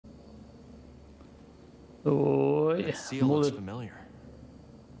Oh, That seal looks familiar.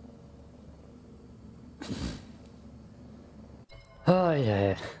 Oh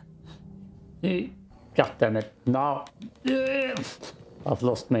yeah. God damn it. Now. I've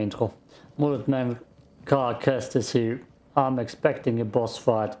lost my intro. Mullet man Cal Kestis here. I'm expecting a boss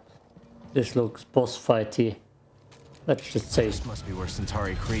fight. This looks boss fighty. Let's just say. This must be where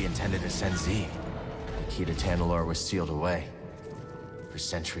Centauri Kree intended to send Z. The key to Tanalorr was sealed away. For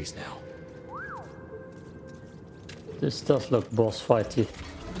centuries now. This does look boss fighty.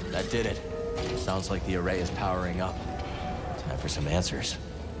 That did it. Sounds like the array is powering up. Time for some answers.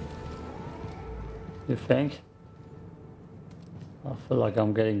 You think? I feel like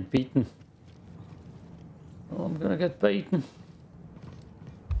I'm getting beaten. Oh, I'm gonna get beaten.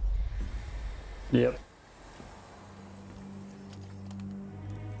 Yep.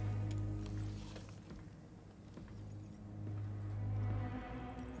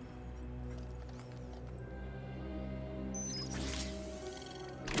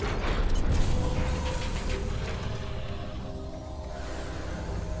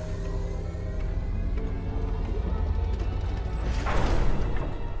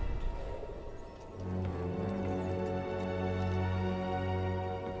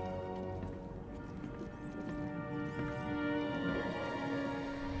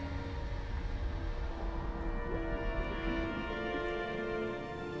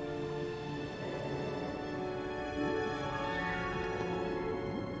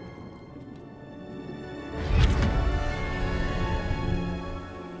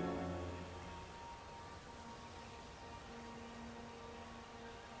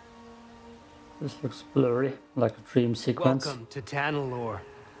 This looks blurry, like a dream sequence. Welcome to Tanalorr.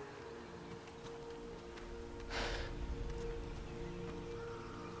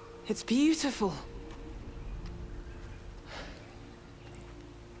 It's beautiful.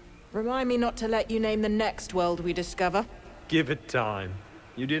 Remind me not to let you name the next world we discover. Give it time.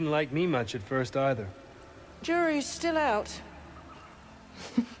 You didn't like me much at first either. Jury's still out.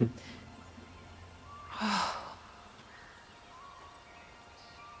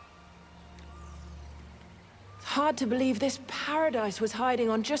 Hard to believe this paradise was hiding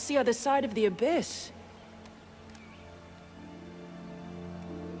on just the other side of the abyss.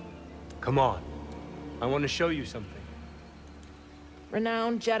 Come on. I want to show you something.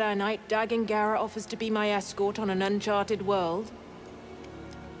 Renowned Jedi Knight Dagan Gera offers to be my escort on an uncharted world.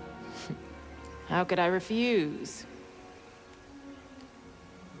 How could I refuse?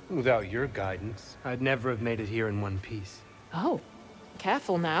 Without your guidance, I'd never have made it here in one piece. Oh,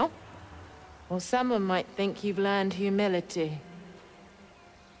 careful now. Well, someone might think you've learned humility.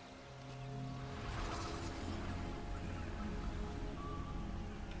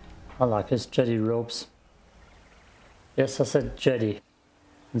 I like his Jedi robes. Yes, I said Jedi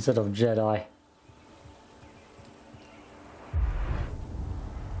instead of Jedi.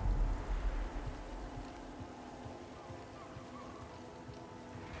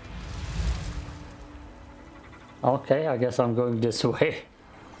 Okay, I guess I'm going this way.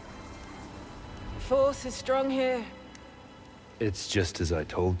 Force is strong here. It's just as I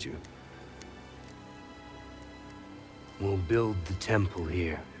told you. We'll build the temple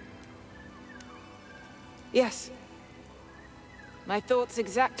here. Yes. My thoughts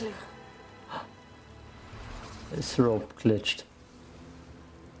exactly. This rope glitched.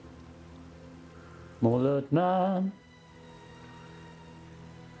 Mullet man.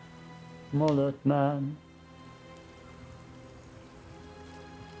 Mullet man.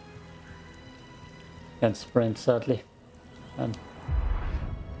 Can't sprint sadly. And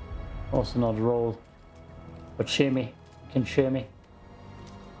also not roll. But shimmy. Can shimmy.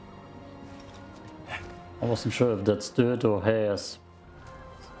 I wasn't sure if that's dirt or hairs.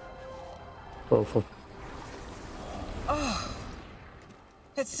 Both of. Oh,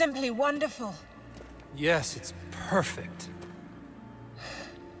 it's simply wonderful. Yes, it's perfect.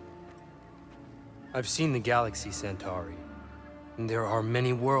 I've seen the galaxy, Centauri. And there are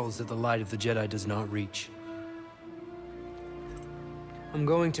many worlds that the light of the Jedi does not reach. I'm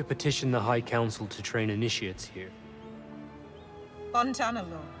going to petition the High Council to train initiates here. On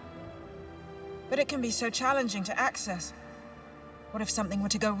Tanalorr. But it can be so challenging to access. What if something were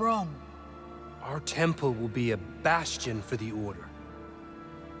to go wrong? Our temple will be a bastion for the Order.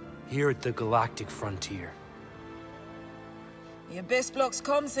 Here at the galactic frontier. The Abyss blocks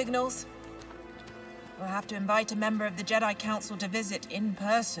comm signals. We'll have to invite a member of the Jedi Council to visit in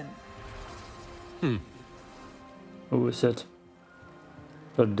person. Who is it?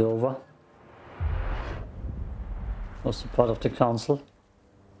 Cordova? Was he part of the council?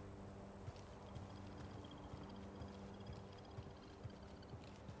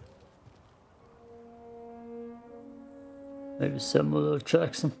 Maybe Samuel L.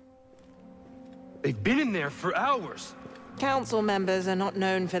 Jackson. They've been in there for hours. Council members are not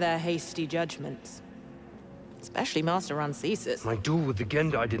known for their hasty judgments. Especially Master Rancesis. My duel with the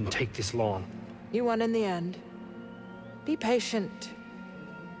Gendai didn't take this long. You won in the end. Be patient.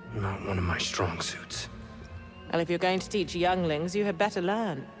 Not one of my strong suits. Well, if you're going to teach younglings, you had better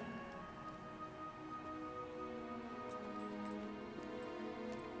learn.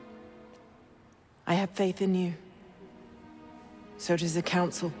 I have faith in you. So does the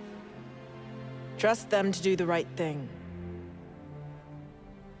Council. Trust them to do the right thing.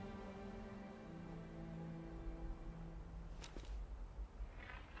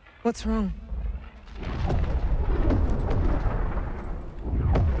 What's wrong?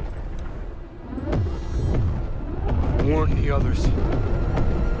 Warn the others.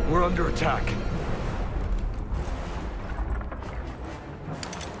 We're under attack.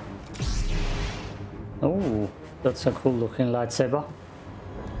 Oh, that's a cool looking lightsaber.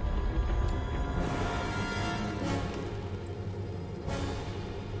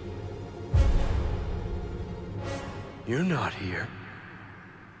 You're not here.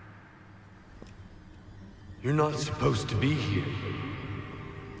 You're not supposed to be here.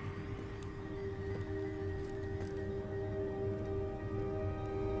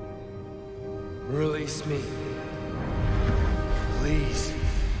 Release me. Please.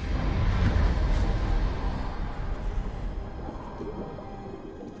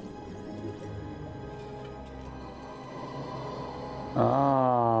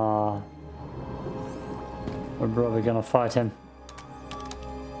 Ah. We're probably gonna fight him.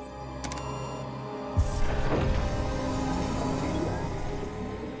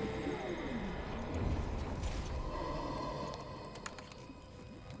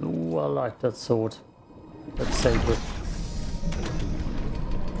 Ooh, I like that sword. That saber.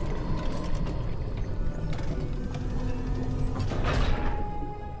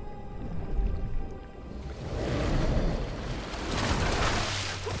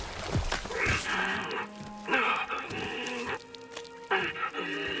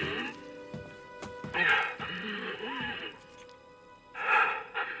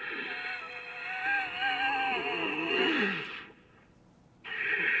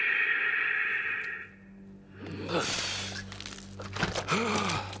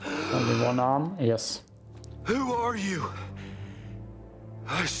 Only one arm, yes. Who are you?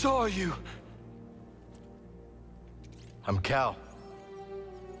 I saw you. I'm Cal.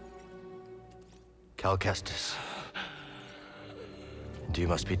 Cal Kestis. And you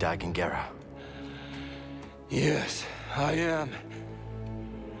must be Dagan Gera. Yes, I am.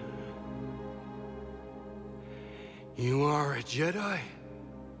 You are a Jedi?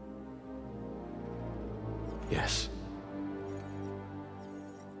 Yes.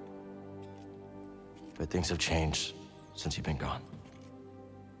 But things have changed since you've been gone.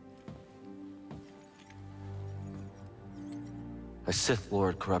 A Sith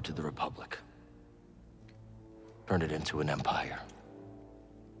Lord corrupted the Republic. Turned it into an empire.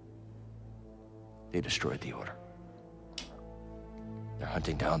 They destroyed the Order. They're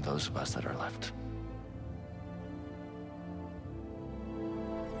hunting down those of us that are left.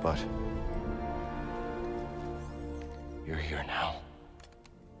 But you're here now.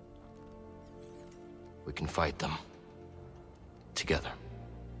 We can fight them together.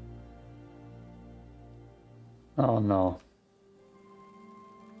 Oh no.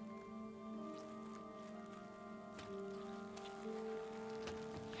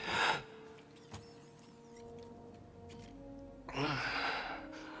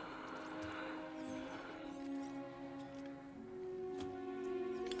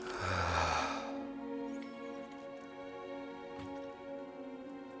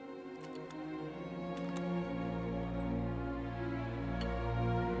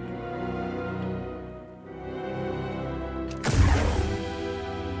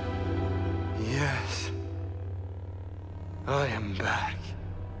 Yes. I am back.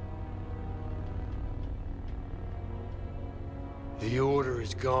 The Order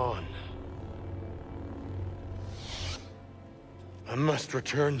is gone. I must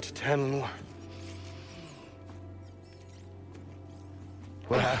return to Tanalorr.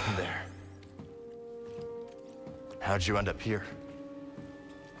 What happened there? How'd you end up here?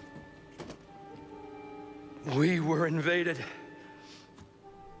 We were invaded.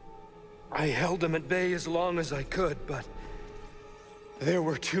 I held them at bay as long as I could, but there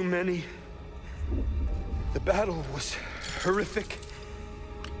were too many. The battle was horrific.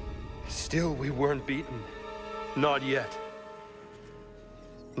 Still, we weren't beaten. Not yet.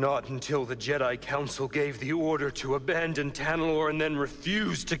 Not until the Jedi Council gave the order to abandon Tanalorr and then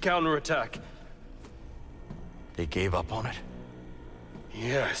refused to counterattack. They gave up on it?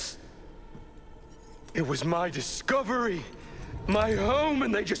 Yes. It was my discovery, my home,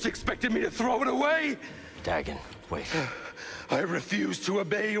 and they just expected me to throw it away? Dagan, wait. I refused to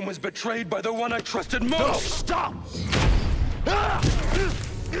obey and was betrayed by the one I trusted most. No, stop!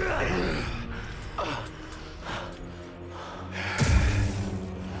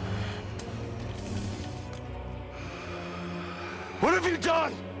 What have you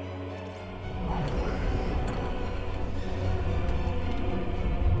done?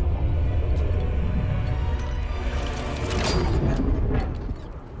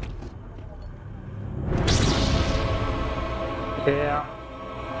 Yeah.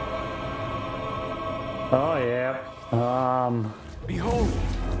 Oh yeah. Behold.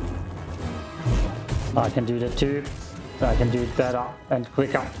 I can do that too. I can do it better and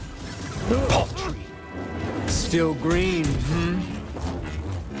quicker. Paltry. Still green,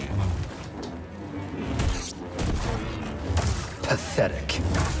 Pathetic.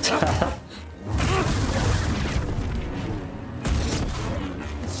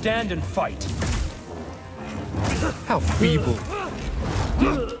 Stand and fight. How feeble.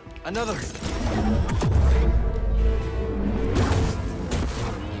 Another.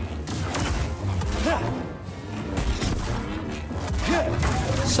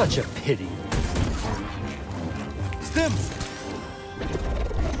 Such a pity. Stim.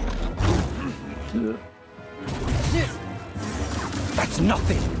 That's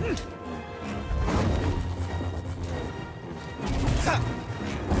nothing.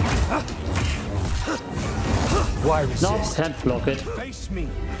 Why resist? No, can't block it. Face me.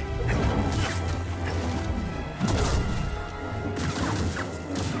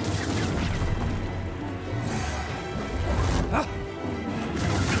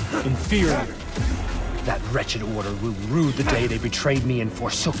 Inferior. That wretched order will rue the day they betrayed me and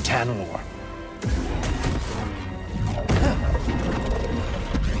forsook Tanalor.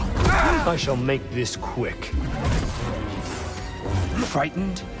 I shall make this quick.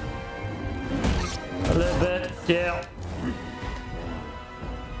 Frightened? A little bit, yeah.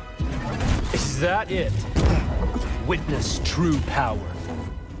 Is that it? Witness true power.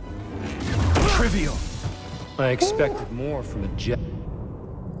 Trivial. I expected more from a jet.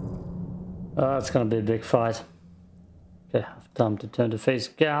 It's gonna be a big fight. Okay, I have time to turn to face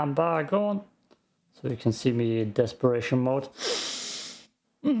Gera and Dagan, so you can see me in desperation mode.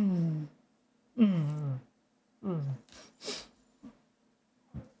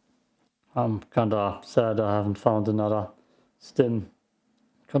 I'm kinda sad I haven't found another stim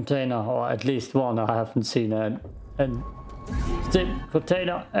container, or at least one. I haven't seen a stim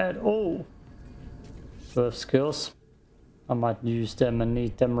container at all. Worth skills. I might use them and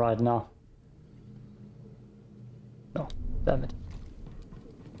need them right now. No, damn it.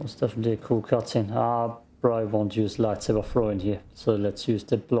 That's definitely a cool cutscene. I probably won't use lightsaber throwing here, so let's use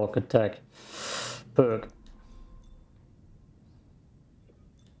the block attack perk.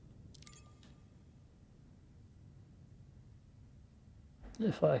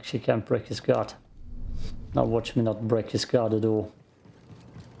 If I actually can break his guard. Now watch me not break his guard at all.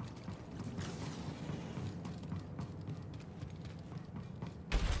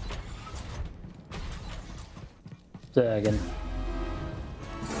 Dagan.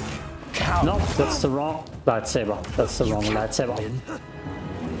 No, that's the wrong lightsaber. That's the wrong lightsaber.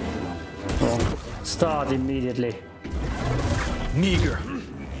 Wrong. Start immediately. Meager.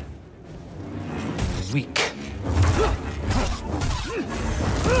 Weak.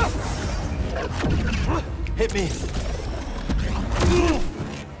 Hit me.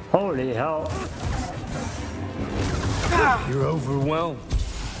 Holy hell. You're overwhelmed.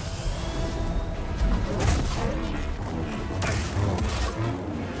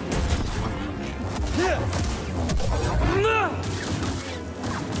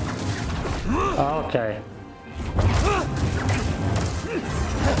 Okay.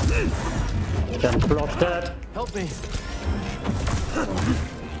 Can block that. Help me.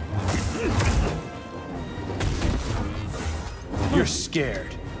 You're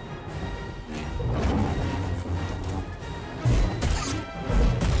scared.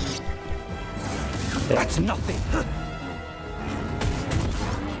 That's nothing.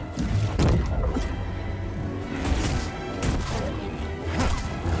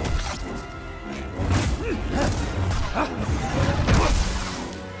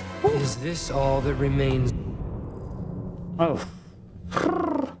 Is this all that remains? Oh.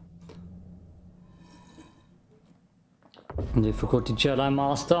 Difficulty Jedi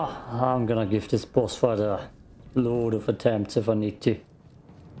Master. I'm gonna give this boss fight a load of attempts if I need to.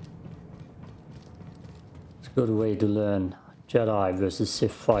 It's a good way to learn Jedi versus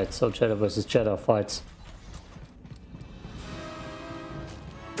Sith fights or Jedi versus Jedi fights.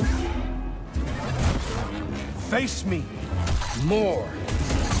 face me more.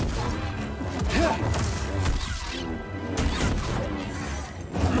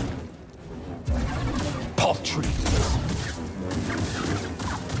 Paltry.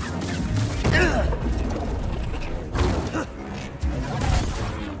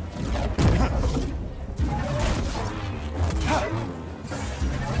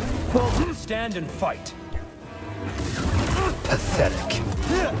 Stand and fight. Pathetic.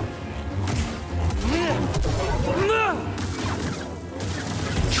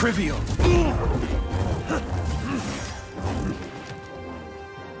 Trivial.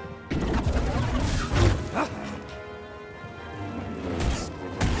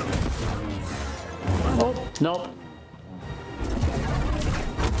 Oh, nope.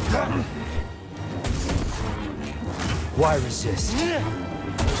 Why resist?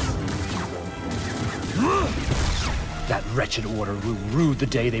 That wretched order grew rude the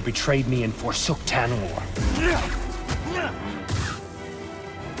day they betrayed me and forsook Tanalor.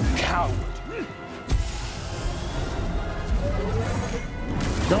 Coward.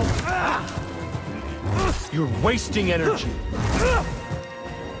 Nope. You're wasting energy.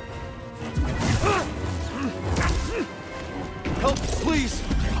 Help, please.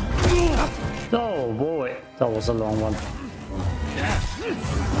 Oh boy, that was a long one.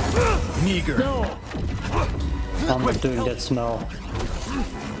 Meager. No! I'm not doing that smell.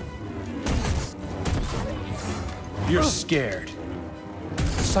 You're scared.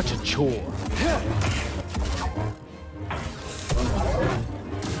 Such a chore.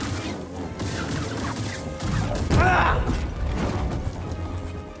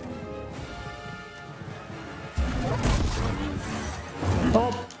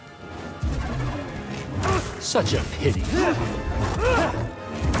 Oh! Such a pity.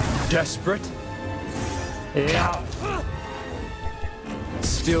 Desperate? Yeah!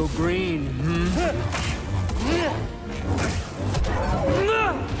 Still green,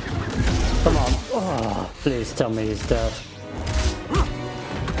 Come on. Oh, please tell me he's dead.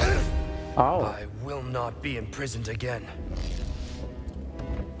 Ow. I will not be imprisoned again.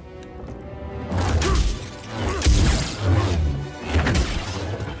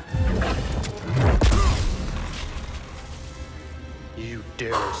 You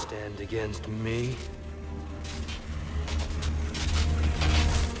dare stand against me?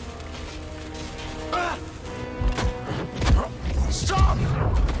 Stop!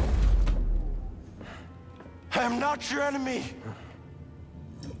 I am not your enemy.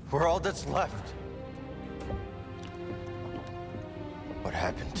 We're all that's left. What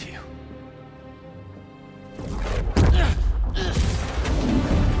happened to you?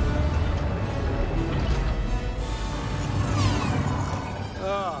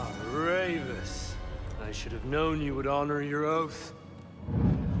 Ah, Ravis. I should have known you would honor your oath.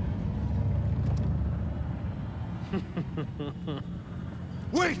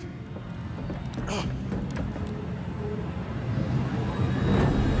 Wait!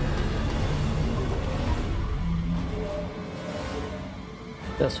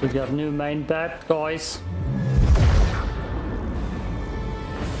 Guess we got a new main bad guys.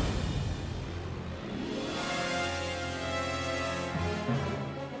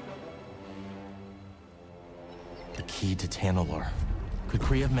 The key to Tanalor. Could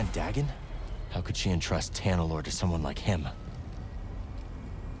Kree have meant Dagan? How could she entrust Tanalor to someone like him?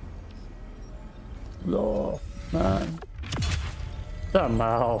 Oh, man. That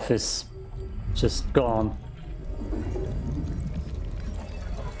mouth is just gone.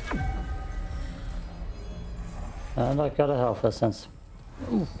 And I got a health essence.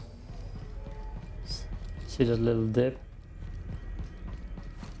 Ooh. See that little dip?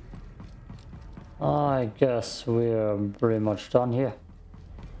 I guess we're pretty much done here.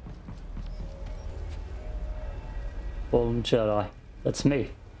 Fallen Jedi. That's me.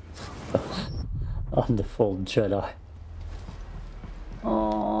 I'm the Fallen Jedi.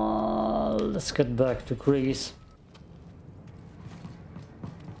 Let's get back to Greece.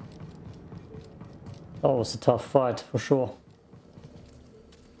 That was a tough fight for sure.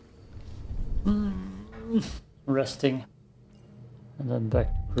 Resting. And then back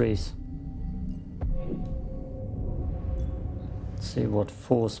to Greece. Let's see what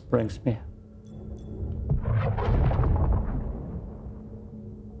force brings me.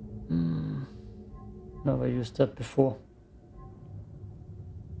 Never used that before.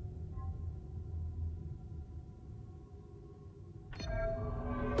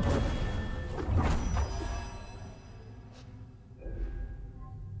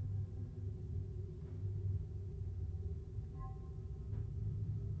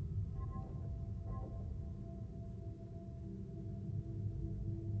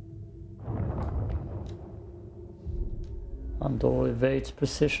 Andor evades,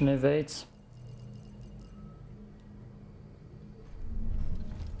 precision evades.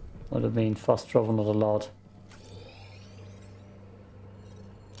 What do you mean, fast travel not allowed?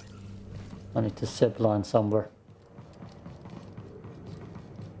 I need to zip line somewhere.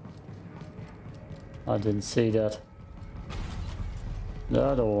 I didn't see that.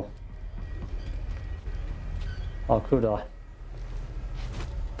 Not at all. How could I?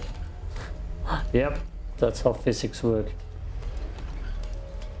 Yep, that's how physics work.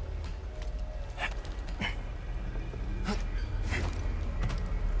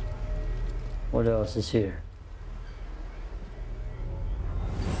 What else is here?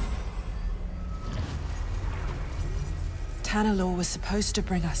 Tanalor was supposed to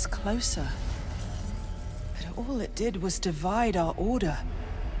bring us closer. But all it did was divide our order.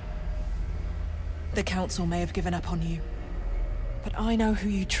 The Council may have given up on you. But I know who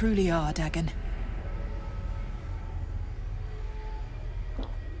you truly are, Dagan.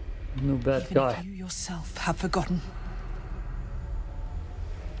 No bad Even guy. if you yourself have forgotten.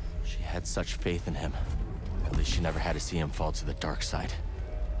 She had such faith in him. At least she never had to see him fall to the dark side.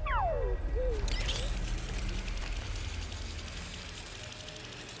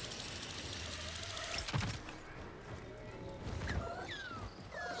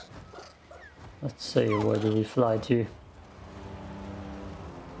 Let's see, where do we fly to?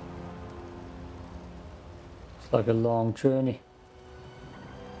 It's like a long journey.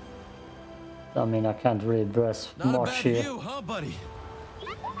 I mean, I can't really press Not a much bad here. view, huh, buddy?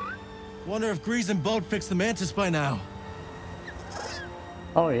 Wonder if Grease and Boat fixed the Mantis by now.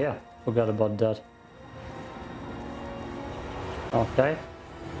 Oh yeah, forgot about that. Okay.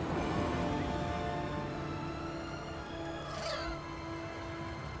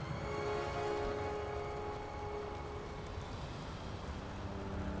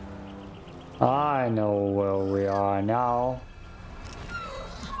 I know where we are now.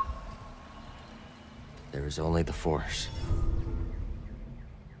 There is only the Force.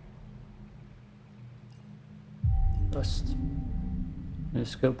 Just new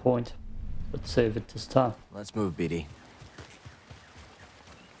skill point. Let's save it this time. Let's move, BD.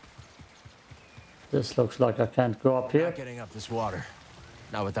 This looks like I can't go up here. Not getting up this water.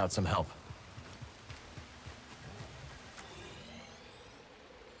 Not without some help.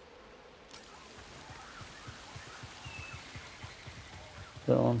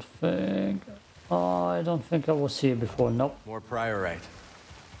 I don't think I was here before. Nope. More priorite.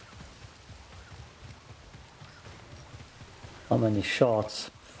 How many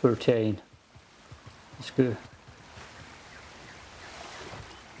shots? 13. That's good.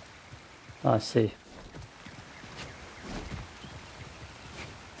 I see.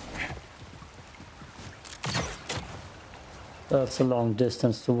 That's a long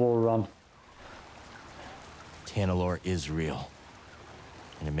distance to wall run. Tanalor is real.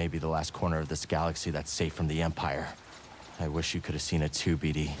 And it may be the last corner of this galaxy that's safe from the Empire. I wish you could have seen it too,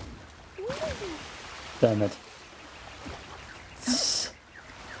 BD. Damn it.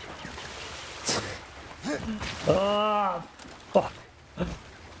 Ah, fuck.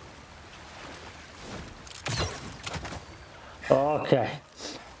 Okay.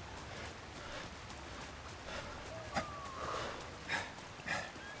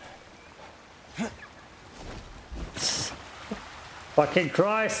 Fucking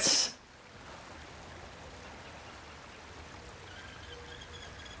Christ.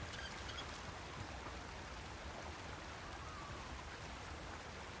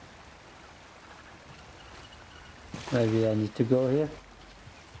 Maybe I need to go here.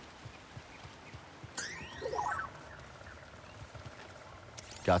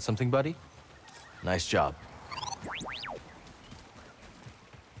 Got something, buddy? Nice job.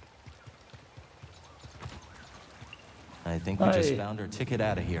 I think we just found our ticket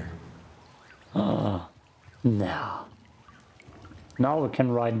out of here. Oh, no. Now we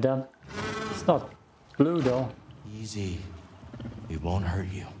can ride them. It's not blue though. Easy. We won't hurt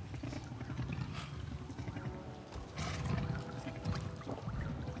you.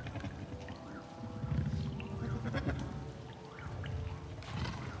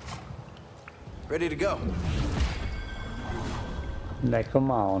 Ready to go. Make a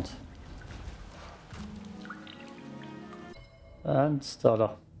mount. And stutter.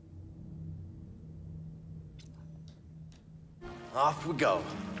 Off we go.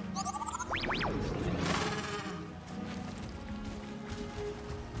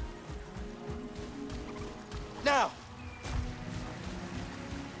 Now.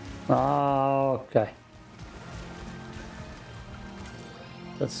 Okay.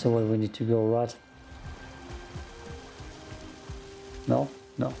 That's the way we need to go, right? No?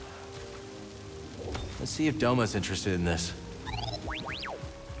 No. Let's see if Doma's interested in this.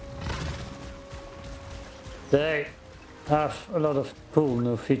 They have a lot of cool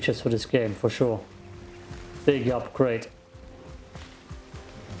new features for this game, for sure. Big upgrade.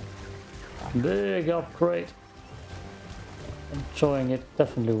 Big upgrade. Enjoying it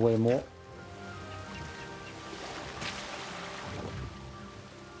definitely way more.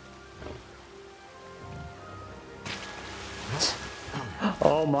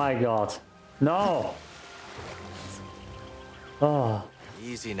 Oh my god. No! Oh.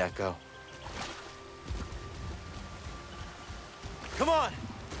 Easy, Neko. Come on!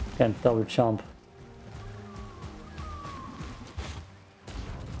 Can't double jump.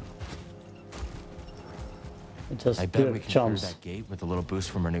 It just I bet we can jumps. clear that gate with a little boost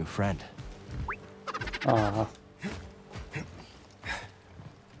from our new friend. Ah.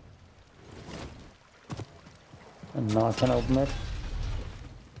 And now I can open it.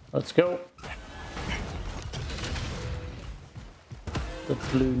 Let's go. The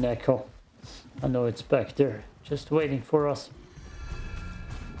blue Neko. I know it's back there, just waiting for us.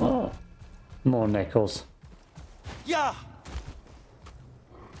 Oh, more Nekos. Yeah.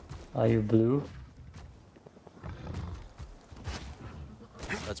 Are you blue?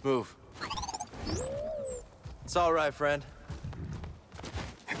 Let's move. It's all right, friend.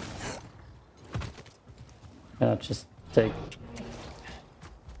 Can I just take...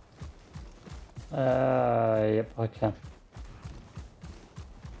 yep, I can.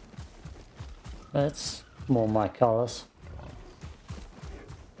 That's more my colors.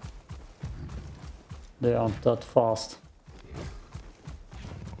 They aren't that fast.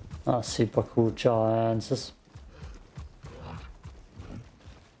 Ah, super cool giants.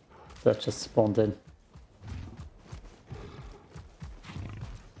 That just spawned in.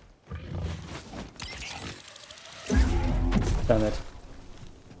 Damn it.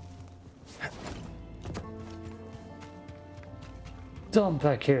 Dump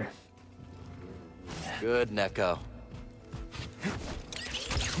back here. Good, Neko.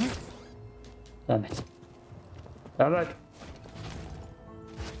 Damn it. Damn it.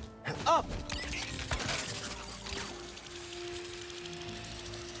 Up!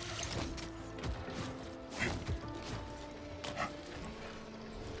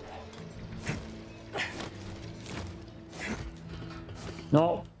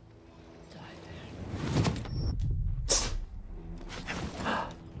 No.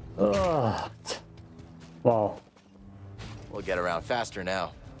 Ugh. Wow. We'll get around faster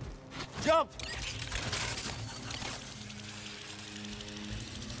now. Jump!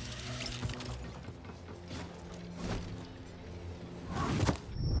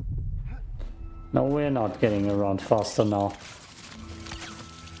 No, we're not getting around faster now.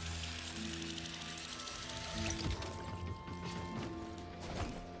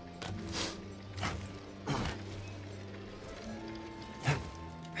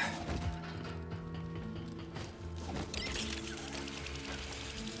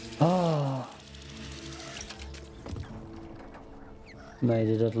 Ah. Made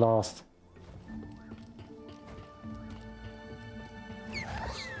it at last.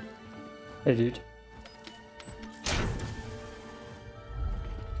 Hey dude.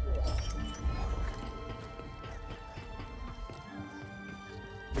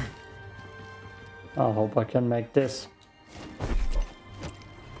 I hope I can make this.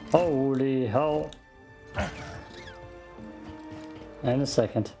 Holy hell. In a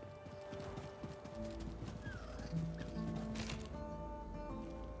second.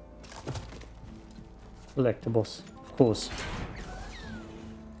 Collectibles, of course.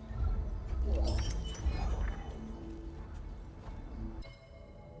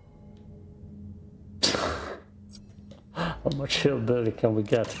 How much hillbilly can we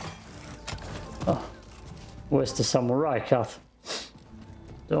get? Oh, where's the samurai cut?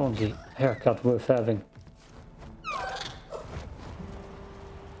 The only haircut worth having.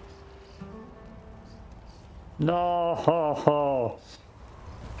 No, ho, ho.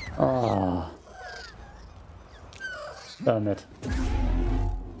 Ah, damn it.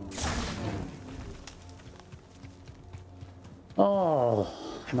 Oh,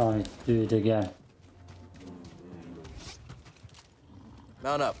 now I need to do it again.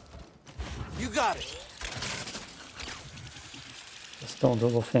 Mount up. You got it. Just don't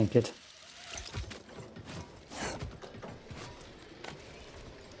overthink it.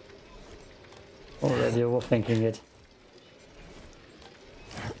 Already overthinking it.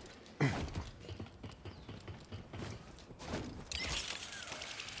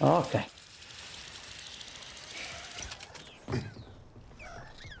 Okay.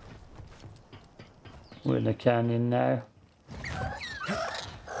 We're in the canyon now.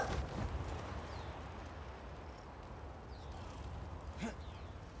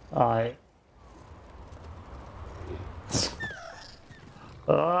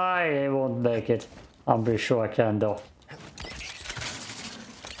 I won't make it. I'm pretty sure I can though.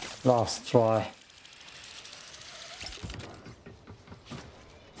 Last try.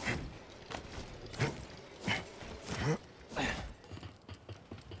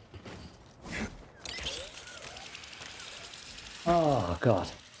 Oh god.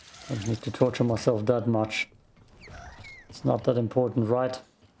 I don't need to torture myself that much. It's not that important, right?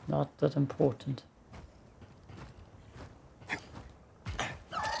 Not that important.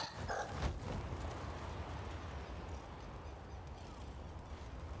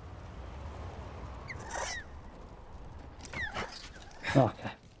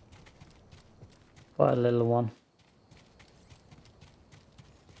 Okay. Quite a little one.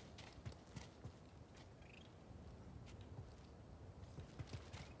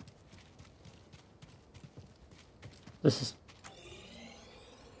 This is...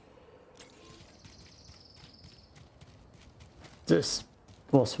 This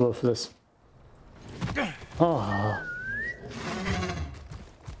was worthless. Oh.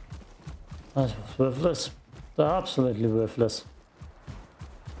 That was worthless. Absolutely worthless.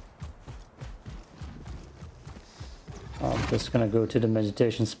 I'm just gonna go to the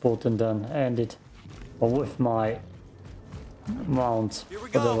meditation spot and then end it. Or with my mount,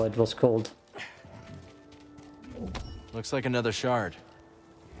 whatever it was called. Looks like another shard.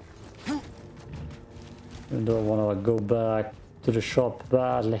 Even though I want to go back to the shop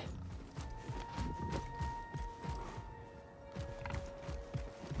badly.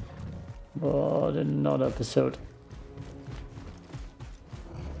 But in another episode.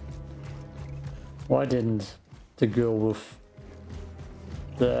 Why didn't the girl with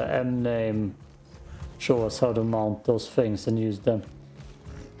the M name show us how to mount those things and use them?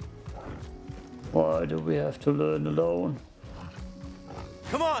 Why do we have to learn alone?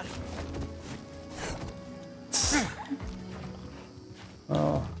 Come on!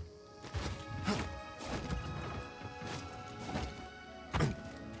 Oh.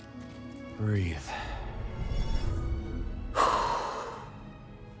 Breathe.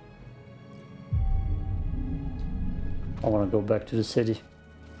 I want to go back to the city.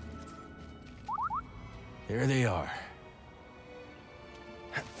 There they are.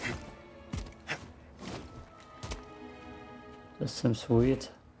 This seems weird.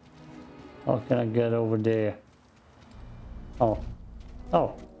 How can I get over there? Oh.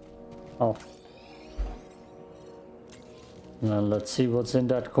 Oh. Oh. Now let's see what's in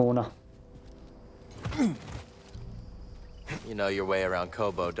that corner. You know your way around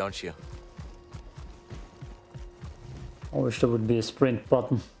Kobo, don't you? I wish there would be a sprint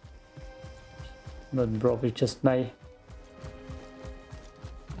button. But probably just may.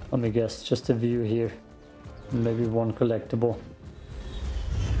 Let me guess, just a view here. Maybe one collectible.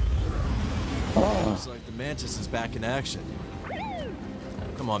 Oh. Looks like the Mantis is back in action.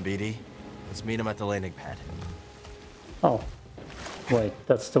 Come on, BD. Let's meet him at the landing pad. Oh. Wait,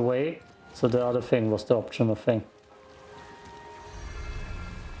 that's the way? So the other thing was the optional thing.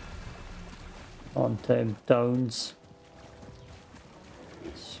 Untamed Downs.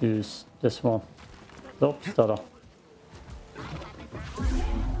 Let's use this one. Nope, tada.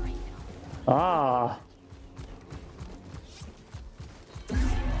 Ah!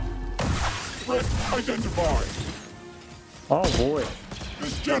 Threat identified. Oh boy.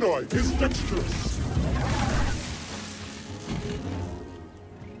 This Jedi is dexterous.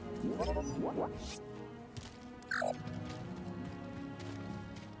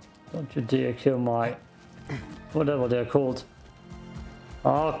 Don't you dare kill my... whatever they're called.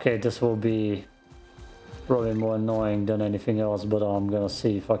 Okay, this will be probably more annoying than anything else, but I'm gonna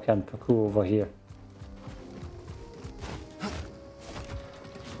see if I can parkour over here.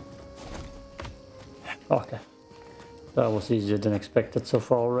 Okay. That was easier than expected so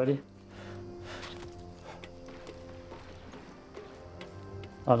far already.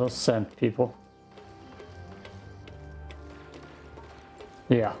 Are those sand people?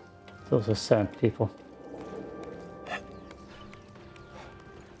 Yeah, those are sand people.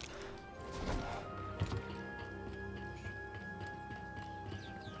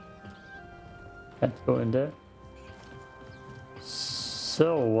 Can't go in there.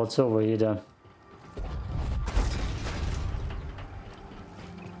 So, what's over here then?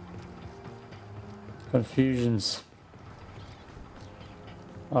 Confusions.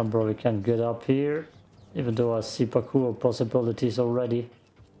 I probably can't get up here, even though I see parkour possibilities already.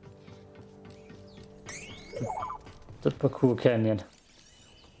 The parkour canyon.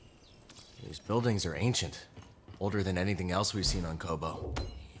 These buildings are ancient. Older than anything else we've seen on Kobo.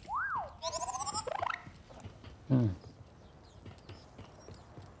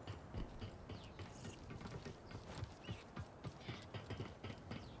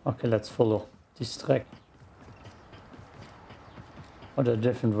 Okay, let's follow this track. Or the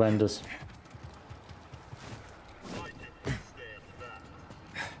different vendors.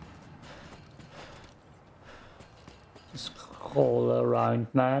 Just crawl around,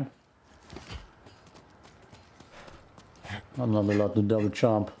 man. I'm not allowed to double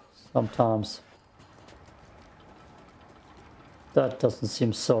jump sometimes. That doesn't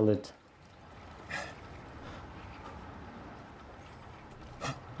seem solid.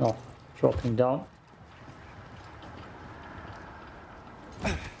 No, dropping down.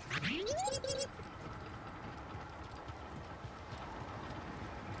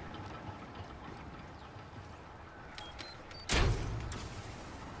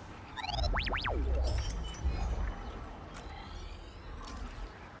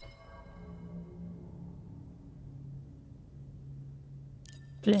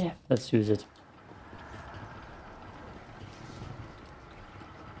 Yeah, let's use it.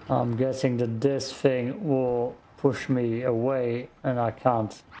 I'm guessing that this thing will push me away and I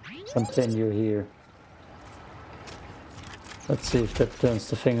can't continue here. Let's see if that turns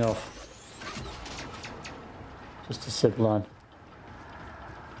the thing off. Just a zip line.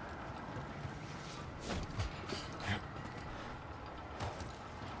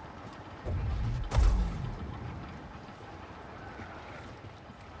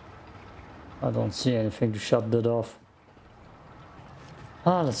 I don't see anything to shut that off.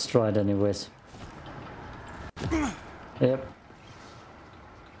 Ah, let's try it anyways. Yep.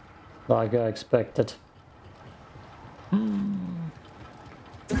 Like I expected.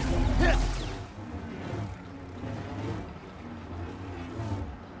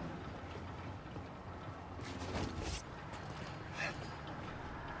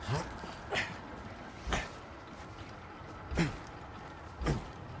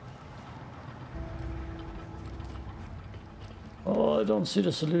 Oh, I don't see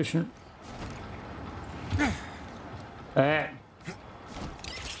the solution.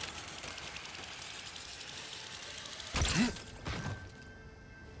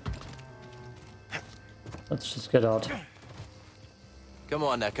 Let's just get out. Come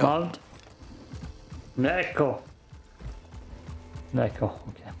on, Neko. Mount. Neko. Neko,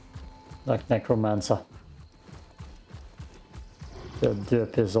 okay. Like necromancer. The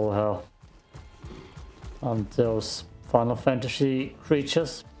dip is all hell. And those Final Fantasy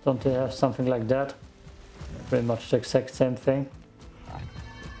creatures, don't they have something like that? Pretty much the exact same thing.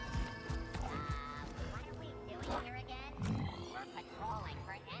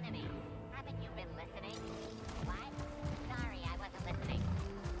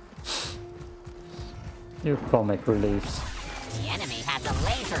 Your comic reliefs. The enemy has a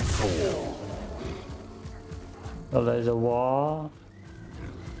laser sword. A laser war.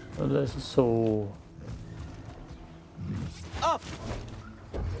 A laser sword. Up!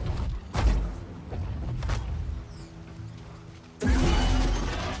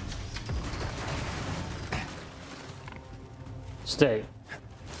 Stay.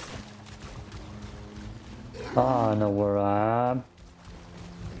 Ah, I know where I am.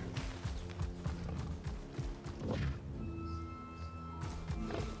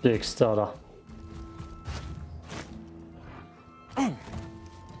 Big stutter.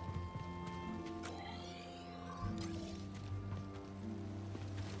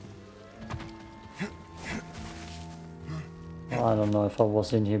 I don't know if I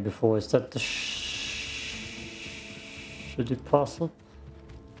was in here before. Is that the shitty puzzle?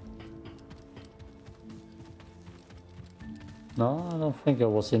 No, I don't think I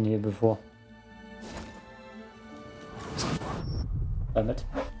was in here before. Damn it.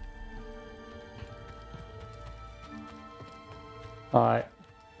 I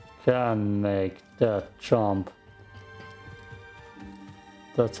can make that jump.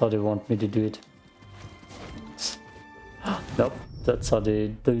 That's how they want me to do it. Nope, that's how they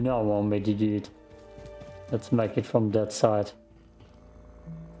do not want me to do it. Let's make it from that side.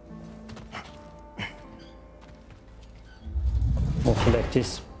 More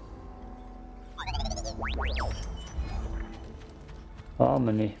collectors.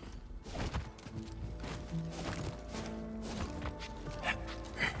 Harmony.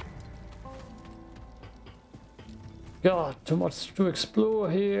 God, too much to explore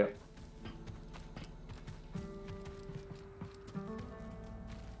here.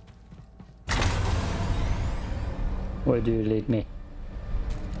 Where do you lead me?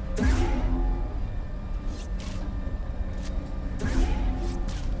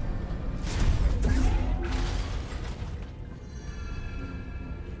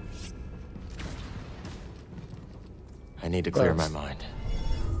 I need to clear my mind.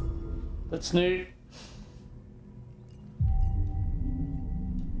 That's new.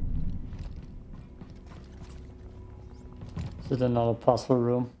 Is it another puzzle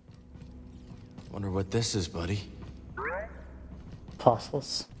room? Wonder what this is, buddy.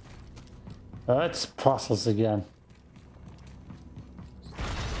 Puzzles. It's puzzles again.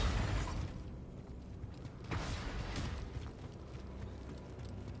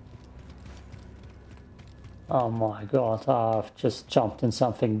 Oh my god, I've just jumped in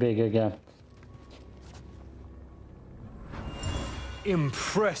something big again.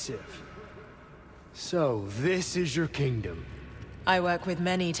 Impressive. So, this is your kingdom. I work with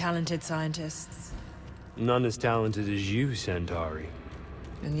many talented scientists, None as talented as you, Centauri.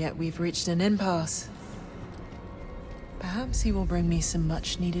 and yet we've reached an impasse. Perhaps he will bring me some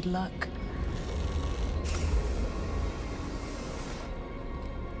much-needed luck.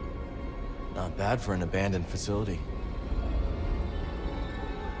 Not bad for an abandoned facility.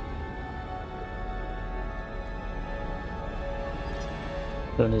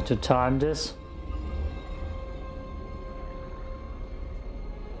 Do I need to time this?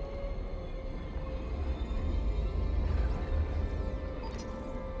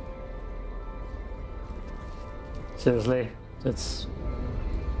 Seriously, that's...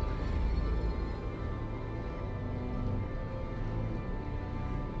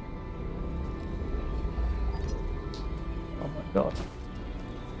 Oh my god.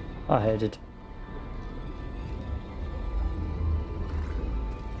 I hate it.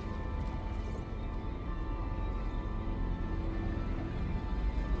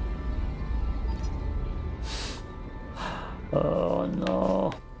 Oh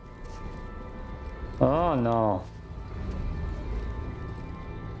no. Oh no.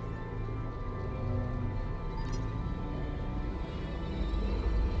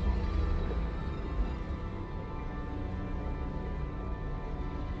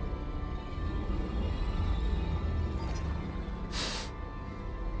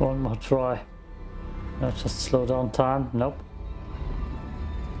 One more try. No, just slow down time. Nope.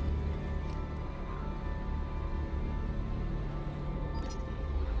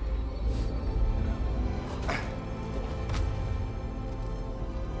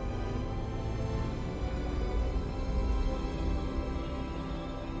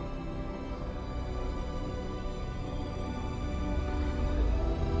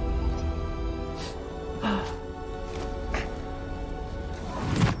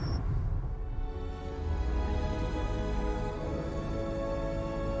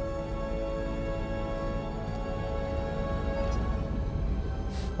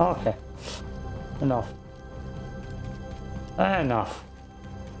 Okay. Enough. Enough.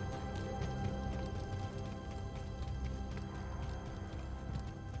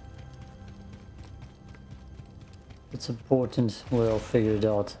 It's important. We'll figure it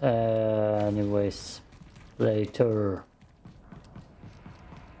out. Anyways, later.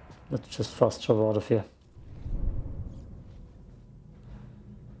 Let's just fast travel out of here.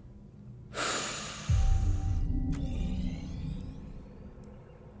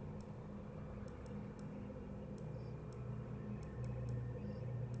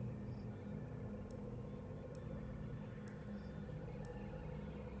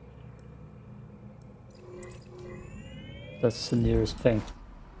 That's the nearest thing.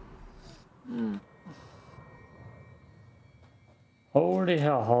 Holy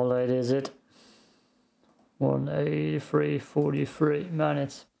hell, how late is it? 1:83:43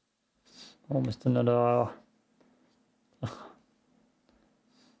 minutes. Almost another hour.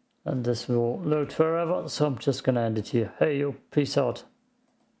 And this will load forever, so I'm just gonna end it here. Hey yo, peace out.